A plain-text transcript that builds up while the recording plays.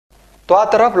તો આ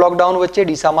તરફ લોકડાઉન વચ્ચે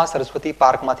ડીસામાં સરસ્વતી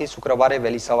પાર્કમાંથી શુક્રવારે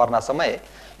વહેલી સવારના સમયે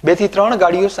 2 થી 3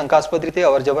 ગાડીઓ શંકાસ્પદ રીતે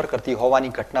અવરજવર કરતી હોવાની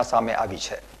ઘટના સામે આવી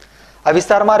છે। આ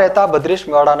વિસ્તારમાં રહેતા ભદ્રેશ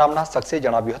મેવાડા નામના શખ્સે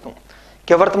જણાવ્યું હતું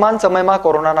કે વર્તમાન સમયમાં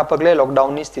કોરોનાના પગલે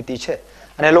લોકડાઉનની સ્થિતિ છે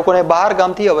અને લોકોને બહાર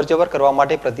ગામથી અવરજવર કરવા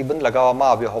માટે પ્રતિબંધ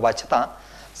લગાવવામાં આવ્યો હોવા છતાં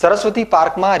સરસ્વતી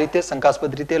પાર્કમાં આ રીતે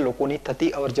શંકાસ્પદ રીતે લોકોની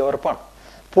થતી અવરજવર પણ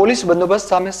પોલીસ બંદોબસ્ત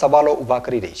સામે સવાલો ઊભા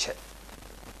કરી રહી છે।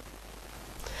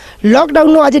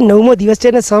 लॉकडाउन आज 9मो दिवस है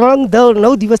और सलंग 9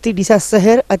 दिवस थी डीसा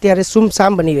शहर अत्यारे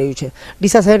सुमसाम बनी रह्यु छे।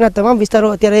 डीसा शहरना तमाम विस्तारों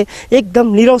अत्यारे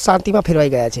एकदम नीरव शांति में फेरवाई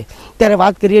गया है। त्यारे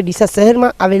बात करिए डीसा शहर में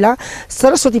आवेला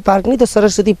सरस्वती पार्कनी, तो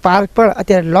सरस्वती पार्क पर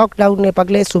अत्यारे लॉकडाउन ने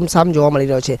पगले सुमसाम जोवा मळी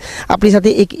रह्यो छे। आपणी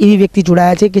साथे एक एवी व्यक्ति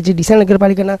जोड़ाया है कि जे डीसा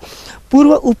नगरपालिकाना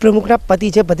पूर्व उपप्रमुखना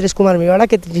पति है भद्रेश कुमार मेवाड़ा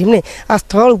के जेमने आ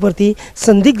स्थल परथी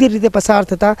संदिग्ध रीते पसार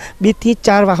थता 2 થી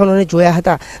 4 वाहनों जोया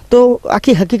हता। तो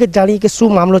आखी हकीकत जाणीए कि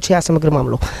शुं मामलो छे, आ समग्र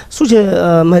मामलो શું છે?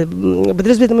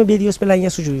 ભદ્રેશભાઈ, તમે 2 દિવસ પહેલા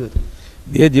અહીંયા શું જોયું હતું?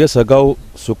 2 દિવસ અગાઉ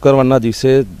શુક્રવારના દિવસે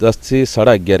 10 થી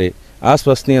 11:30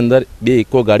 આસપાસની અંદર 2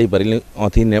 ઇકો ગાડી ભરેલી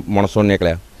અહીંથી માણસો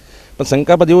નીકળ્યા, પણ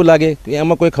શંકાસ્પદ એવું લાગે કે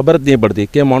એમાં કોઈ ખબર જ નહીં પડતી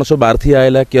કે માણસો બહારથી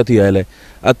આવેલા ક્યાંથી આવેલા।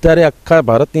 અત્યારે આખા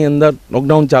ભારતની અંદર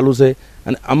લોકડાઉન ચાલુ છે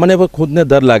અને અમને પણ ખુદને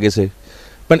ડર લાગે છે,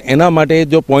 પણ એના માટે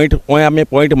જો પોઈન્ટ અમે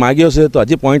પોઈન્ટ માગ્યો છે તો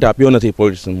હજી પોઈન્ટ આપ્યો નથી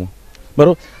પોલીસમાં,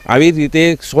 બરાબર। આવી રીતે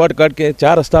શોર્ટકટ કે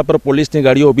 4 રસ્તા પર પોલીસની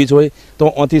ગાડીઓ ઊભી જ હોય તો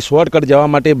અહીંથી શોર્ટકટ જવા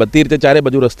માટે બધી રીતે 4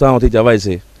 બાજુ રસ્તાઓથી જવાય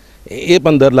છે, એ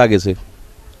પણ ડર લાગે છે।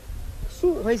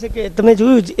 શું હોય છે કે તમે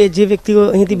જોયું જે વ્યક્તિઓ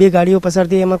અહીંથી 2 ગાડીઓ પસાર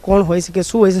થઈ એમાં કોણ હોય છે કે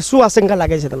શું હોય છે, શું આશંકા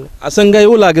લાગે છે તમને? આશંકા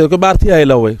એવું લાગે કે બહારથી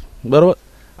આવેલા હોય, બરાબર।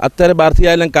 અત્યારે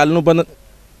બહારથી આવેલા કાલનું પણ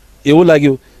એવું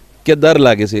લાગ્યું કે ડર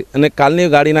લાગે છે અને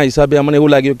કાલની ગાડીના હિસાબે અમને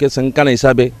એવું લાગ્યું કે શંકાના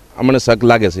હિસાબે અમને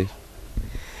શક લાગે છે।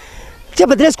 જે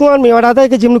ભદ્રેશ કુમાર મેવાડા હતા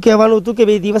કે જેમનું કહેવાનું હતું કે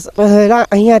 2 દિવસ પહેલાં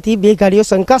અહીંયાથી 2 ગાડીઓ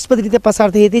શંકાસ્પદ રીતે પસાર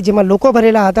થઈ હતી જેમાં લોકો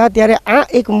ભરેલા હતા। ત્યારે આ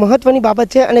એક મહત્વની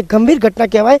બાબત છે અને ગંભીર ઘટના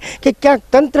કહેવાય કે ક્યાંક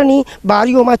તંત્રની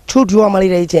બારીઓમાં છૂટ જોવા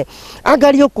મળી રહી છે। આ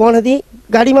ગાડીઓ કોણ હતી,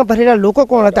 ગાડીમાં ભરેલા લોકો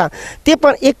કોણ હતા, તે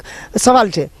પણ એક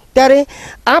સવાલ છે। ત્યારે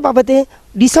આ બાબતે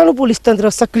ડીસાનું પોલીસ તંત્ર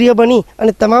સક્રિય બની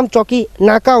અને તમામ ચોકી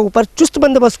નાકા ઉપર ચુસ્ત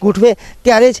બંદોબસ્ત ગોઠવે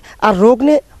ત્યારે જ આ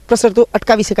રોગને પ્રસરતો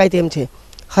અટકાવી શકાય તેમ છે।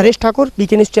 હરેશ ઠાકોર,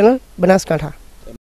 બીકે ન્યૂઝ ચેનલ, બનાસકાંઠા।